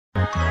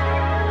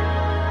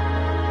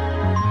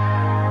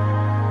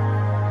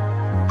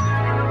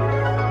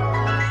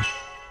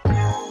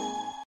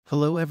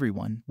Hello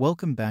everyone,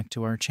 welcome back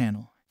to our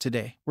channel.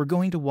 Today, we're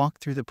going to walk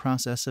through the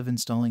process of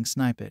installing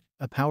Snipe-IT,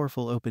 a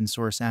powerful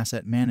open-source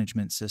asset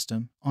management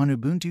system, on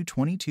Ubuntu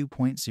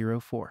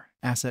 22.04.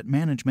 Asset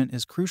management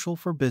is crucial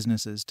for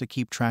businesses to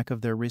keep track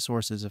of their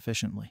resources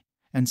efficiently,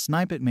 and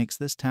Snipe-IT makes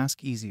this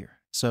task easier.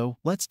 So,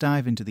 let's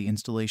dive into the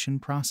installation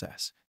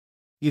process.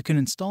 You can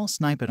install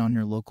Snipe-IT on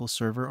your local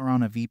server or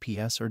on a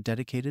VPS or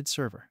dedicated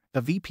server.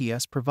 A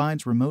VPS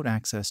provides remote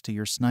access to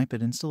your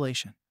Snipe-IT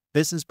installation.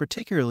 This is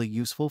particularly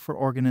useful for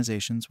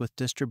organizations with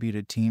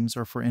distributed teams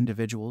or for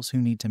individuals who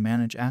need to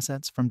manage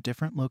assets from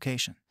different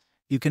locations.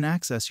 You can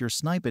access your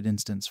Snipe-IT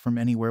instance from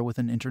anywhere with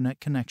an internet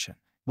connection.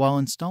 While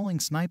installing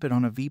Snipe-IT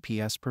on a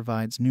VPS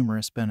provides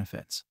numerous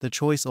benefits, the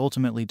choice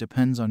ultimately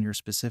depends on your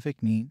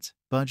specific needs,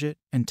 budget,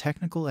 and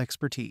technical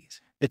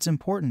expertise. It's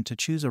important to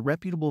choose a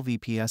reputable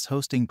VPS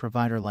hosting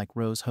provider like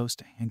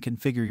RedHosting and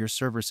configure your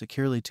server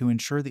securely to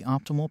ensure the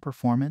optimal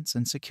performance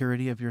and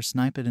security of your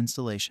Snipe-IT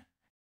installation.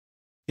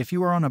 If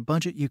you are on a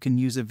budget, you can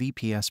use a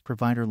VPS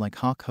provider like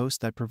Hawk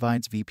Host that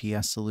provides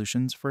VPS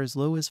solutions for as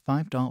low as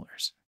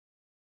 $5.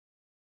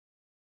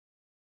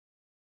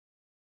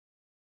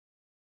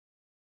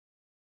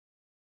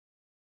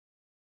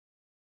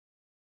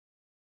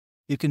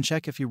 You can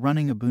check if you're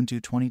running Ubuntu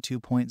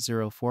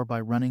 22.04 by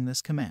running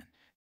this command.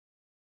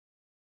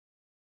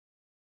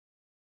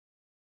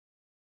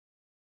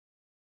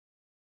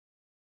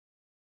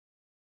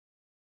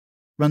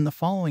 Run the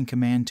following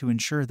command to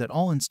ensure that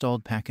all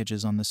installed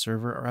packages on the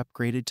server are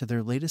upgraded to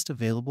their latest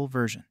available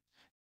version.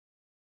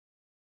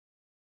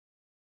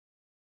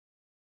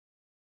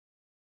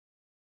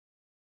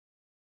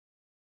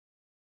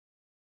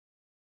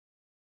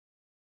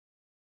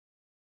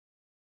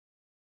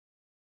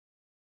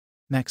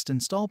 Next,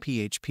 install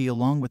PHP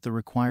along with the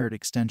required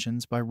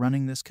extensions by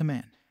running this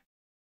command.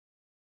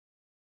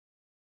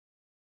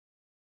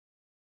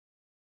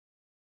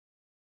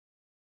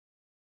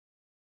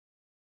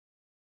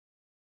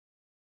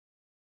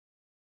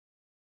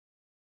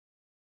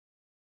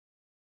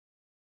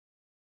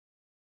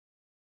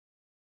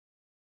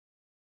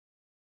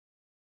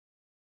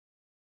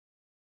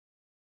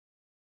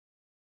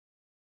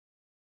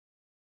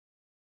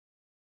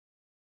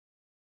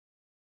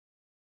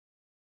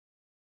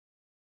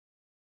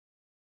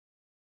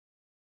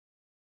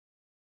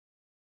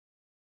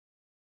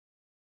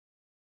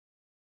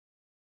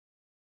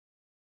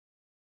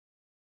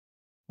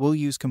 We'll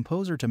use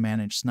Composer to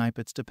manage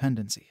Snipe-IT's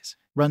dependencies.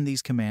 Run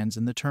these commands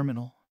in the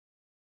terminal.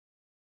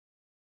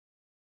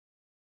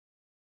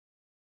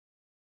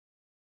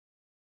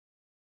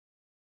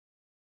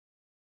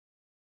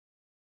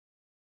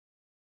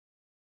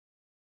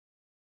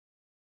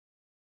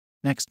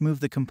 Next,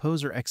 move the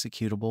Composer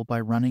executable by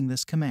running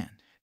this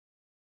command.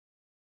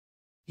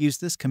 Use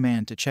this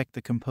command to check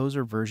the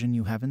Composer version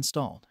you have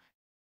installed.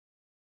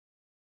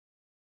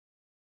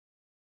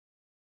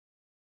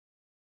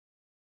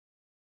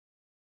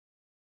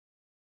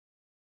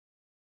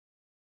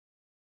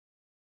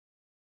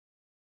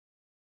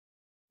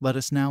 Let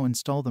us now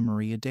install the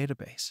Maria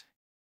database.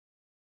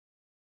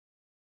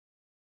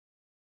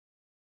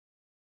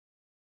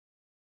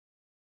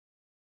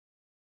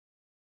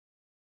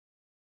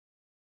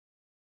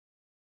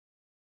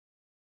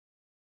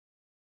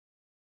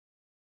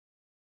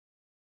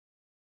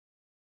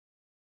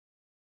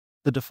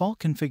 The default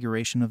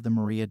configuration of the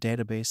Maria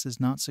database is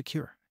not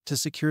secure. To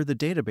secure the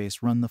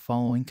database, run the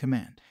following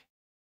command.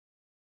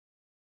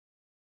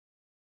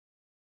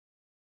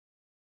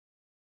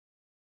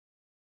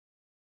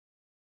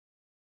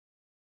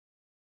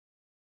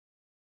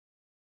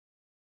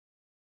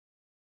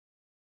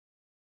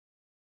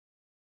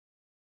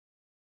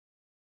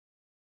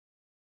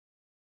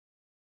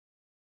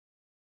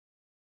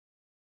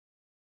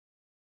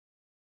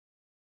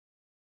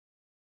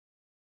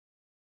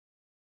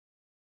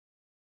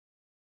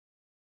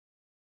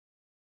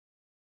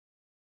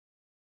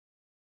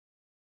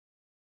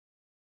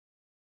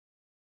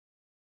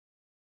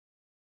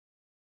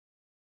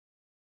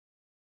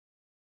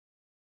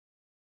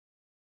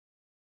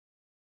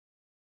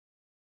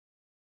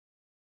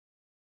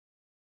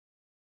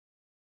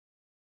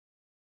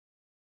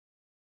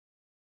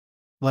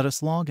 Let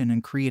us log in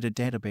and create a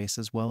database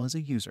as well as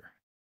a user.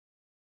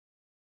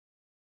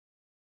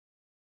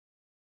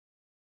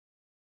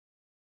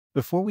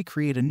 Before we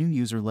create a new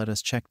user, let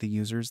us check the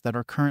users that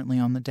are currently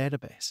on the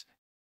database.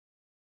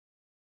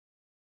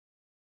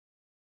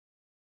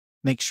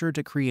 Make sure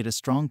to create a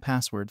strong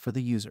password for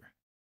the user.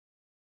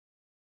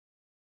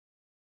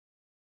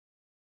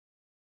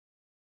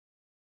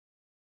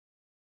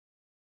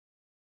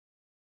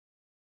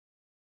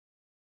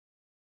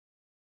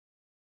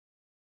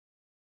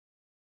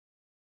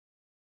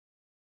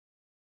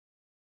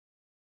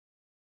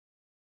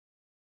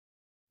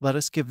 Let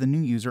us give the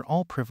new user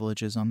all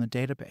privileges on the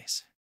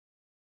database.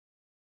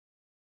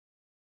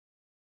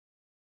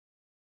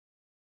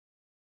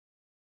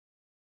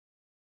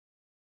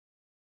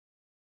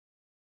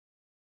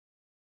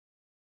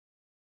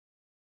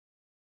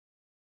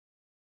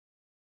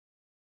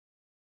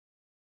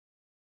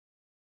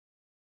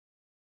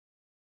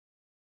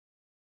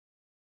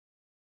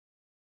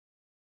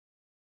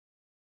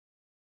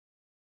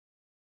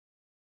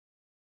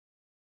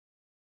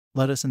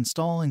 Let us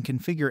install and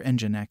configure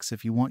Nginx.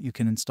 If you want, you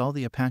can install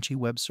the Apache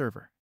web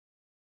server.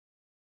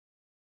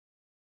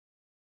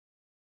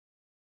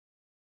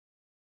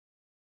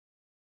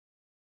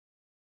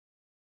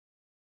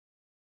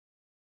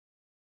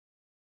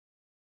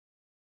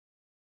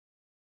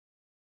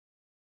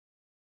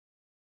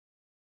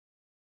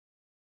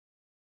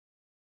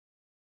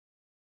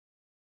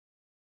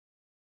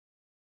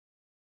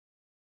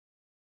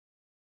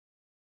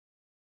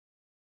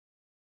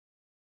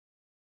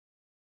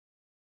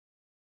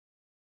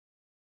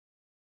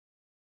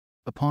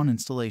 Upon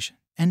installation,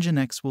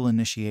 Nginx will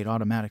initiate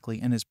automatically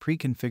and is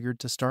pre-configured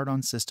to start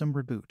on system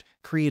reboot.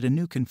 Create a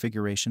new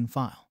configuration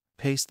file.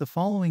 Paste the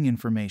following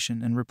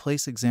information and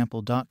replace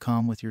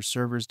example.com with your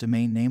server's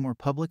domain name or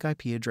public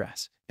IP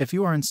address. If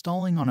you are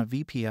installing on a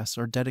VPS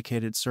or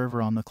dedicated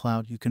server on the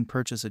cloud, you can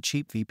purchase a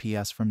cheap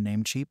VPS from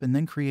Namecheap and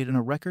then create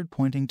a record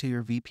pointing to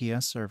your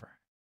VPS server.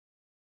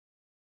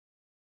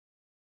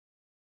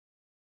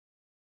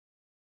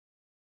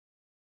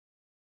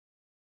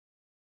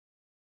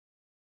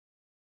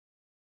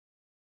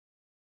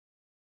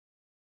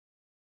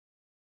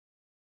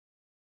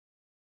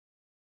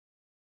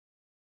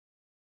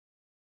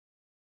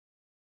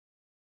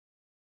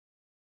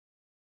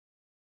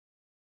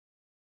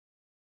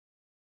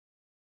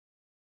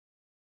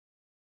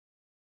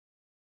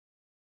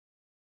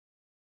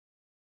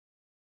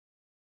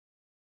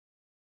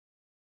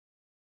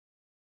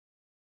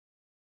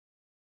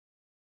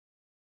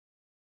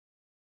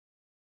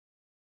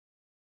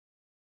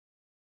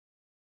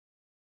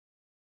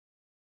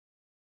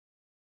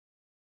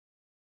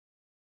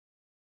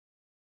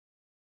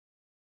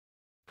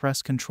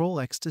 Press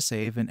Ctrl X to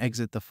save and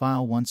exit the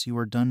file once you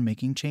are done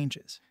making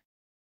changes.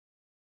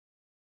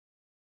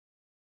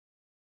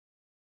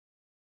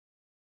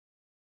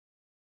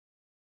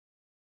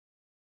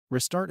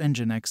 Restart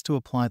Nginx to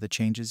apply the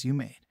changes you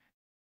made.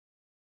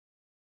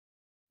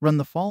 Run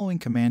the following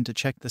command to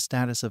check the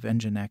status of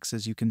Nginx.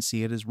 As you can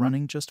see, it is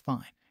running just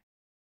fine.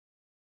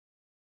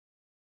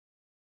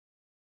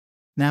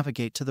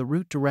 Navigate to the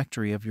root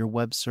directory of your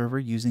web server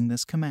using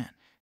this command.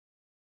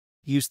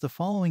 Use the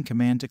following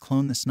command to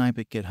clone the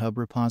Snipe-IT GitHub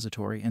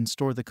repository and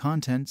store the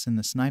contents in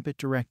the Snipe-IT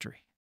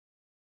directory.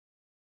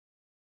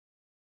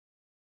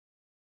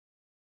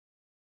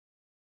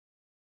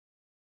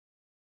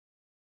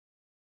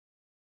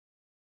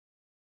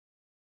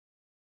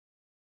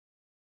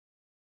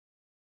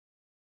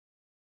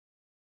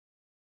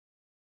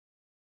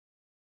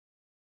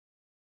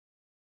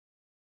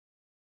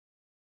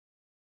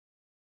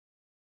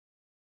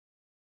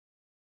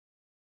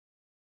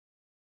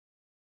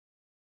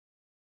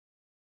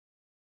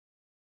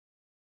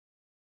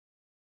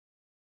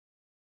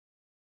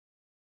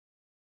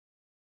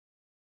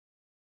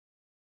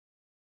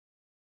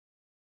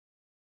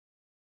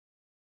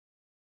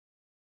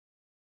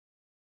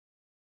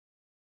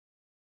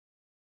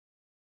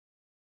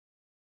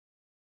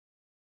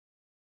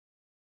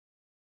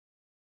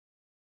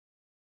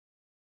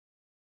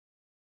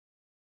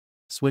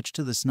 Switch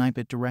to the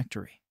Snipe-IT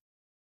directory.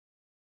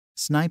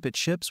 Snipe-IT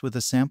ships with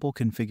a sample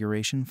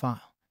configuration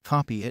file.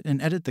 Copy it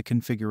and edit the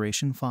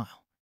configuration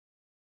file.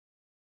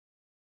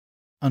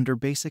 Under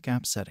Basic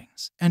App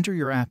Settings, enter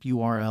your app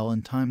URL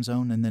and time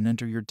zone and then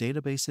enter your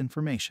database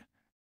information.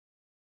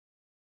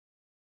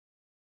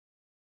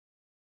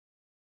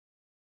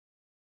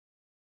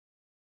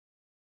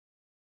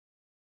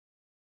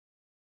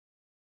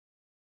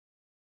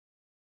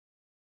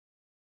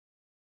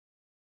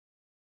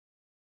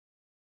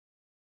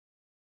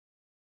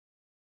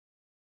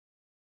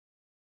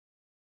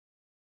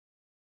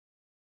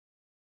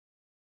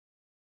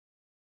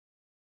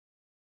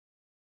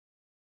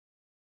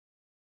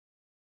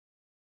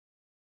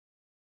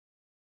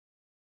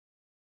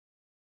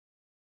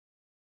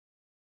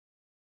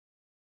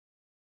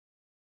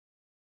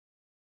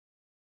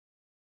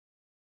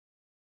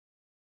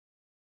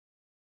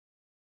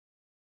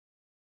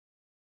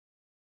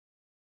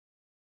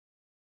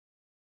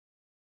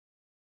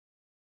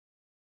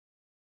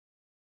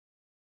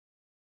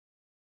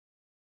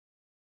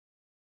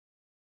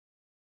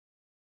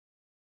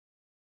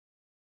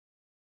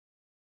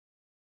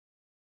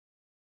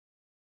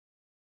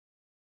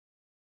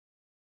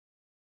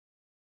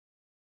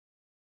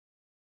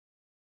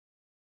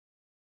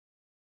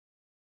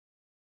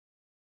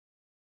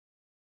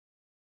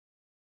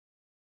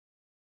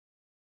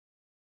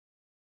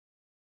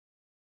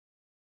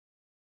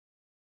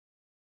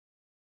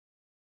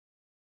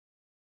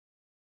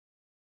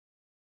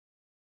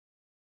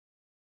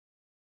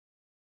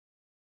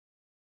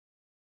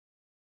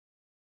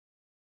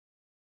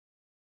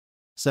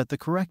 Set the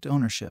correct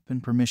ownership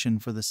and permission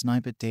for the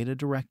Snipe-IT data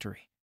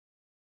directory.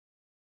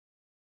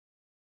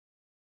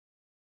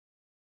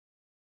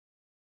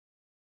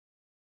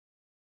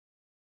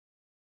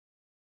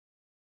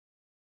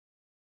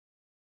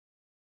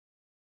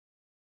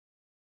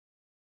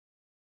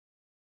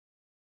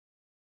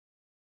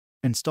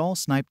 Install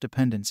Snipe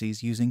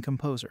dependencies using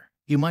Composer.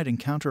 You might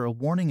encounter a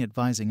warning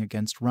advising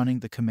against running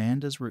the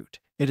command as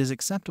root. It is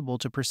acceptable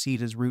to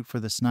proceed as root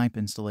for the Snipe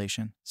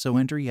installation, so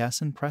enter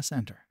yes and press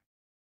enter.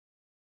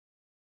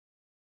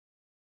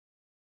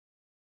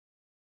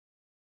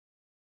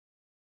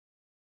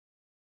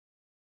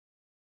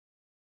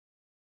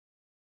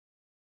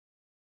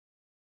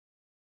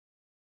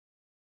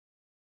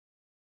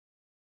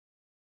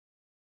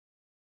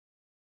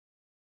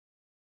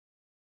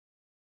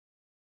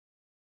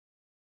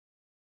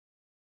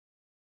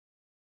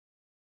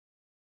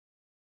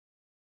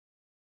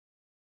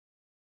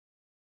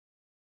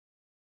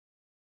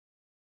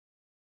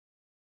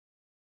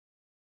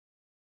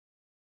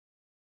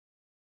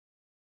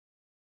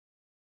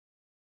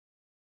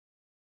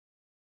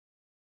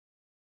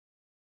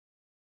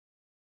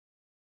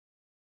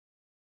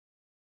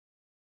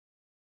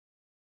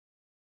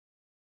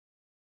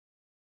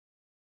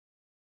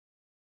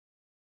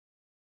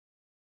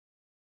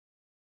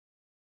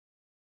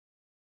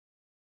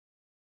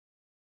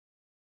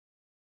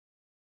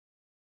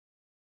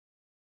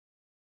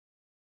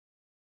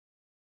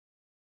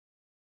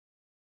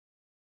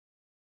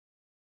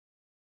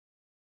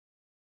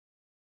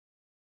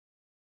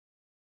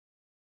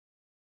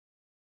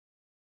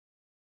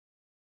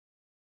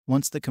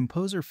 Once the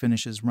composer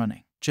finishes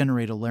running,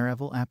 generate a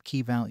Laravel app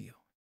key value.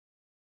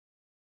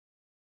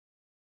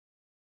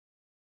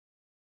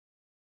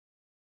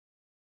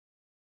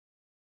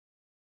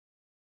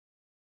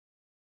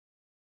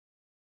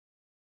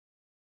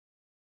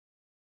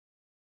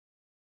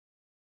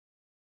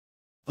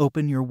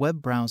 Open your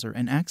web browser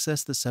and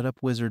access the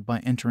setup wizard by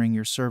entering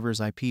your server's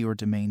IP or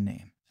domain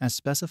name, as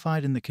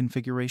specified in the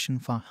configuration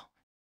file.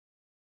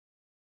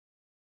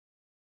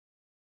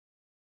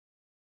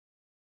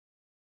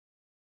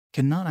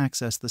 Cannot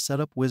access the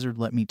setup wizard?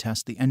 Let me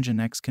test the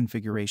Nginx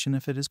configuration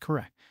if it is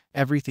correct.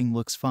 Everything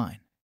looks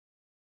fine.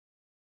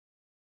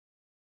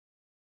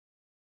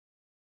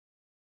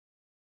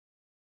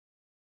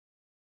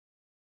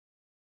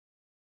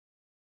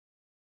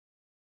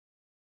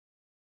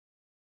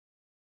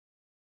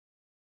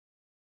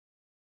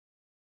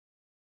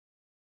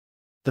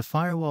 The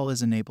firewall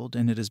is enabled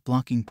and it is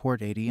blocking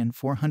port 80 and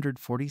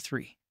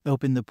 443.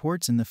 Open the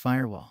ports in the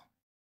firewall.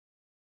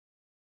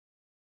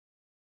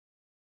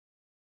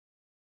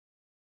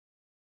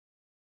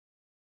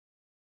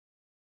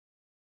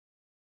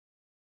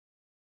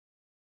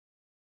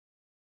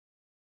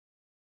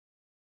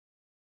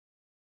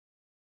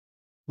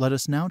 Let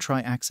us now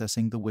try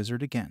accessing the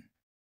wizard again.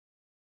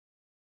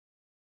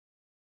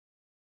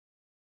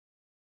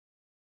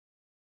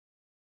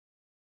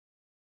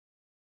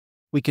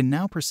 We can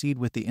now proceed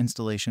with the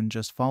installation.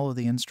 Just follow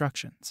the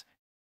instructions.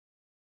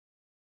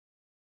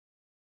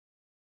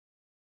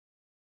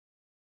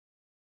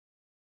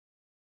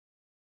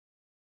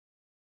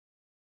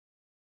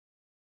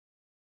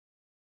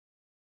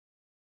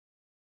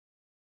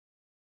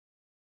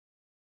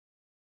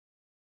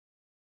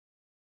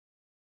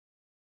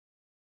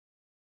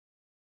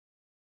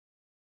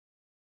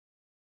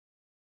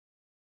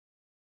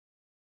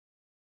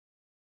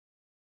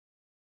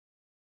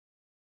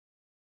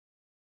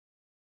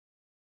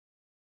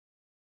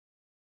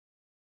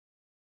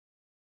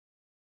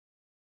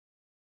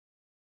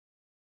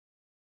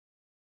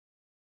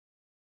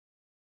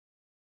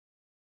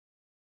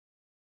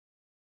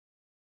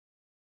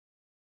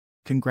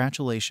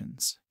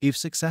 Congratulations! You've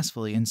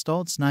successfully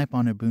installed Snipe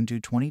on Ubuntu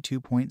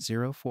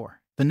 22.04.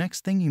 The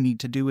next thing you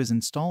need to do is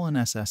install an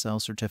SSL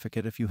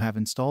certificate if you have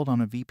installed on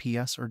a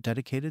VPS or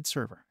dedicated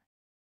server.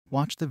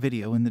 Watch the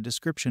video in the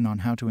description on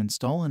how to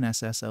install an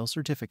SSL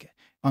certificate.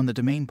 On the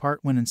domain part,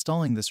 when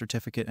installing the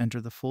certificate, enter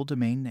the full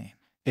domain name.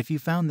 If you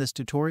found this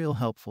tutorial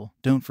helpful,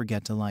 don't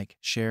forget to like,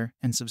 share,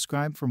 and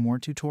subscribe for more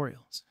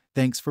tutorials.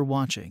 Thanks for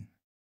watching.